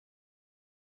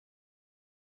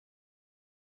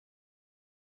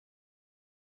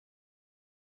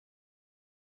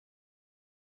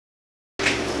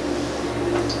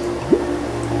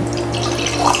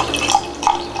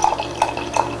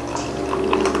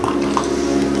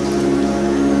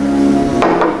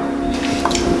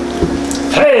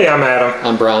I'm Adam.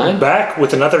 I'm Bryan. Back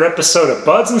with another episode of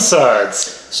Buds and Suds.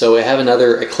 So we have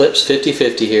another Eclipse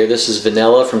 50/50 here. This is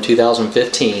vanilla from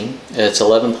 2015. It's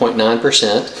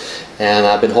 11.9%. And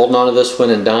I've been holding on to this one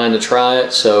and dying to try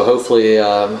it. So hopefully,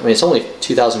 I mean, it's only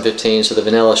 2015, so the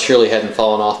vanilla surely hadn't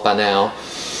fallen off by now.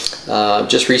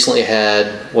 Just recently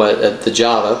had the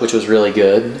Java, which was really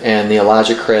good, and the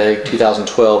Elijah Craig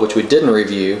 2012, which we didn't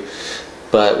review.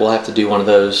 But we'll have to do one of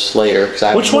those later.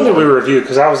 Which one did we review?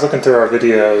 Because I was looking through our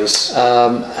videos.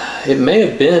 It may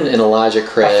have been an Elijah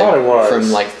Craig. I thought it was.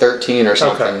 From like 13 or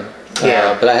something. Okay.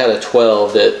 Yeah. But I had a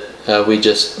 12 that we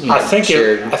just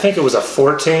shared. I think it was a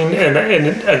 14, and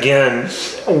again,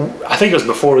 I think it was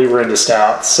before we were into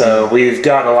stouts, so we've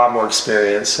gotten a lot more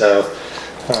experience. So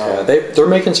they're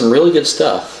making some really good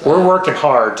stuff. We're working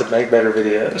hard to make better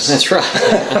videos. That's right.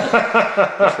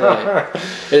 That's right.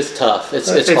 It's tough. It's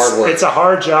hard work. It's a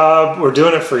hard job. We're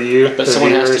doing it for you, but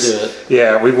someone has to do it.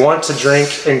 Yeah, we want to drink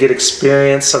and get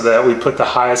experience so that we put the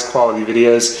highest quality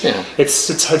videos. Yeah, it's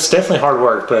definitely hard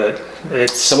work, but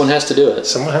someone has to do it.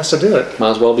 Someone has to do it.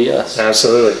 Might as well be us.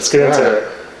 Absolutely. Let's get into it.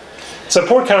 So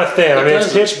poured kind of thin. I mean,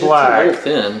 it's pitch black. It's a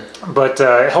little thin. But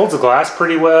it holds the glass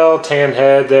pretty well. Tan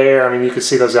head there. I mean, you can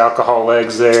see those alcohol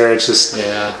legs there. It's just...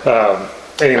 Yeah.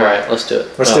 Anyway. All right, let's do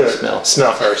it. Let's do it.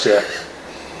 Smell first, yeah.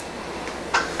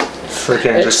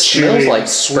 Freaking it just smells chewy, like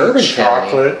sweet Bourbon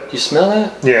chocolate. County. You smell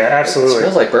that? Yeah, absolutely. It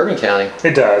smells like Bourbon County.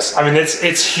 It does. I mean,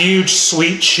 it's huge,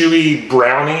 sweet, chewy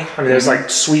brownie. I mean, there's like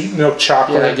sweet milk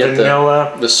chocolate,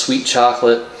 vanilla. The sweet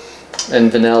chocolate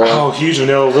and vanilla. Oh, huge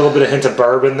vanilla. A little bit of hint of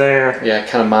bourbon there. Yeah,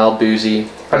 kind of mild boozy.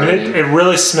 I mean, it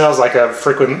really smells like a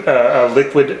frequent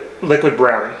liquid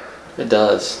brownie. It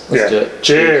does. Let's do it.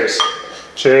 Cheers.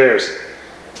 Cheers.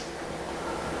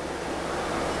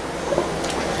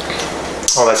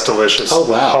 Oh, that's delicious. Oh,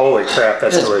 wow. Holy crap,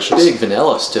 that's delicious. Big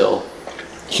vanilla still.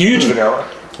 Huge vanilla.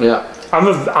 Yeah.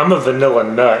 I'm a vanilla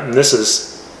nut, and this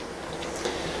has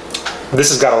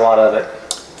got a lot of it.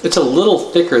 It's a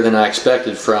little thicker than I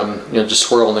expected from, just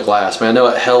swirling the glass. I mean, I know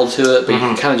it held to it, but you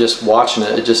can kind of just watching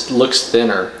it, it just looks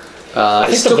thinner.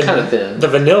 It's still kind of thin. The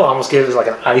vanilla almost gives it like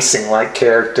an icing-like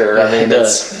character. Yeah, I mean, it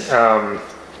does.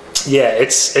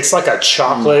 It's like a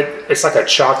chocolate. It's like a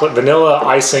chocolate vanilla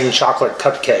icing chocolate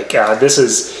cupcake. This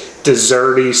is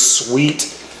desserty,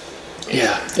 sweet.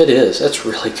 Yeah, it is. That's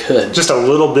really good. Just a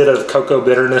little bit of cocoa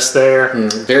bitterness there.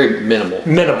 Very minimal.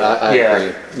 Minimal. I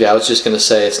agree. Yeah, I was just going to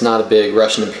say it's not a big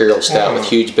Russian Imperial stout with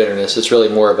huge bitterness. It's really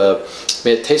more of a. I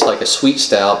mean, it tastes like a sweet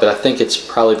stout, but I think it's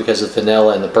probably because of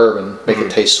vanilla and the bourbon make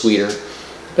it taste sweeter.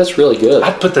 That's really good.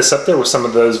 I'd put this up there with some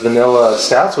of those vanilla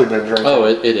stouts we've been drinking. Oh,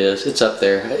 it is. It's up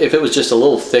there. If it was just a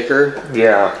little thicker,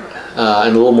 and a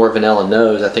little more vanilla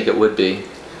nose, I think it would be.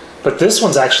 But this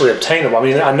one's actually obtainable. I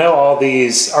mean, I know all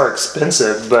these are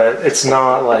expensive, but it's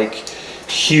not like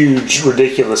huge,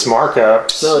 ridiculous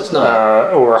markups. No, it's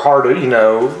not. Or hard to,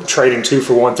 trading 2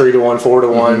 for 1, 3 to 1, 4 to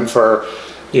 1 for,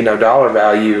 dollar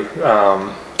value.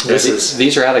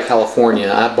 These are out of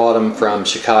California. I bought them from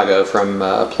Chicago, from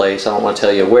a place. I don't want to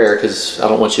tell you where because I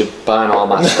don't want you buying all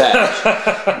my stash.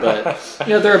 But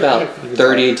they're about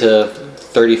 30 to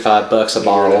 35 bucks a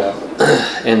bottle,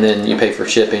 and then you pay for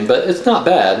shipping. But it's not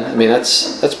bad. I mean,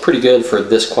 that's pretty good for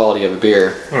this quality of a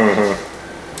beer.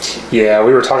 Yeah,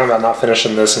 we were talking about not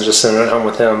finishing this and just sending it home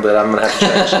with him, but I'm gonna have to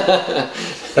change it.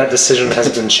 That decision has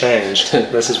been changed.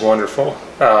 This is wonderful.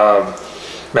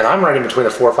 Man, I'm right in between the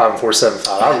 4.5 and 4.75.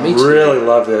 I really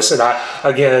love this, and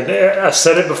I've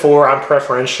said it before. I'm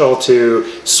preferential to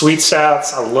sweet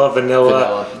stouts. I love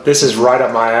vanilla. This is right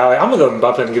up my alley. I'm gonna go and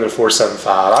bump it and give it a 4.75.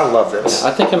 I love this. Yeah,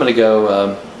 I think I'm gonna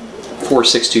go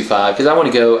 4.625 because I want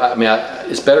to go. I mean,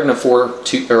 it's better than a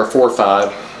 4.2 or a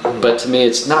 4.5, but to me,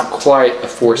 it's not quite a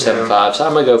 4.75. So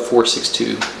I'm gonna go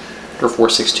 4.62 or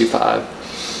 4.625.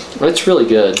 It's really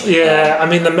good. Yeah, I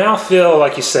mean the mouthfeel,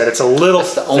 like you said, it's a little thin.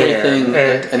 That's the only thing,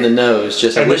 and the nose.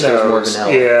 Just I wish there was more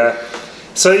vanilla. Yeah.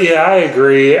 So yeah, I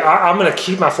agree. I'm going to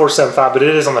keep my 4.75, but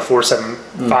it is on the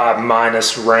 4.75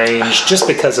 minus range just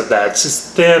because of that. It's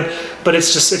just thin, but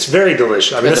it's very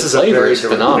delicious. I mean, this is a very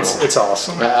phenomenal. It's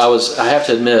awesome. I have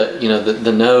to admit,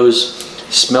 the nose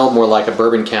smelled more like a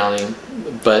Bourbon County,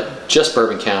 but just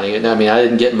Bourbon County. I mean, I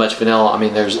didn't get much vanilla. I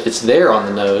mean, it's there on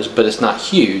the nose, but it's not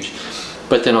huge.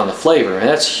 But then on the flavor, and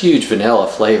that's huge vanilla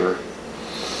flavor.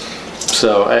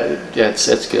 So yeah, it's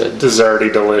good.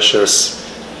 Desserty, delicious.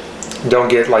 Don't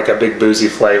get like a big boozy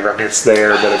flavor. I mean, it's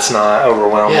there, but it's not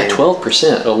overwhelming. Yeah,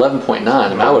 12%, 11.9. I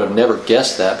mean, I would have never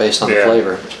guessed that based on the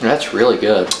flavor. That's really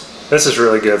good. This is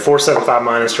really good. 4.75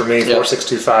 minus for me,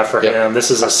 4.625 for him.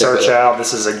 This is a search out.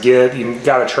 This is a get. You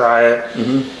got to try it.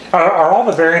 Are all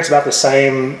the variants about the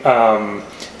same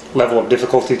level of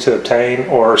difficulty to obtain,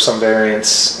 or some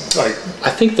variants like? I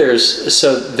think there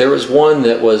was one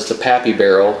that was the Pappy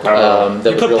barrel. That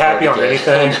you was put real Pappy hard on to get.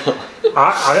 anything.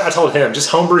 I told him, just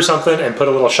homebrew something and put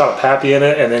a little shot of Pappy in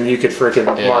it, and then you could freaking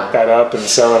mark that up and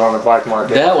sell it on the black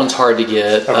market. That one's hard to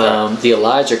get. Okay. The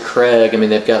Elijah Craig, I mean,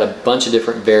 they've got a bunch of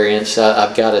different variants.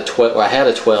 I've got a 12. I had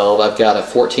a 12. I've got a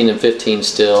 14 and 15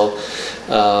 still.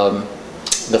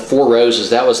 The Four Roses,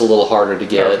 that was a little harder to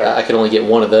get. Okay. I could only get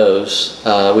one of those,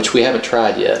 which we haven't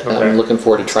tried yet. Okay. I'm looking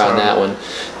forward to trying that one.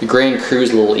 The Grand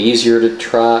Cru's a little easier to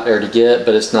try or to get,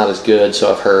 but it's not as good,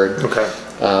 so I've heard. Okay.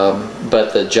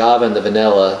 But the Java and the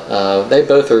Vanilla, they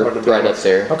both are right up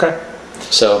there. Okay.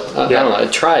 So I don't know.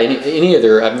 Try any of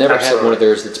their. I've never had one of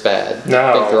theirs that's bad. No,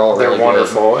 I think they're all really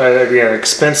wonderful. Again,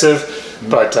 expensive,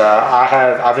 but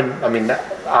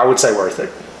I would say worth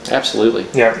it. Absolutely.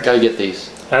 Yeah. Got to get these.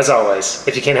 As always,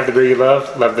 if you can't have the beer you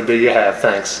love the beer you have.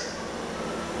 Thanks.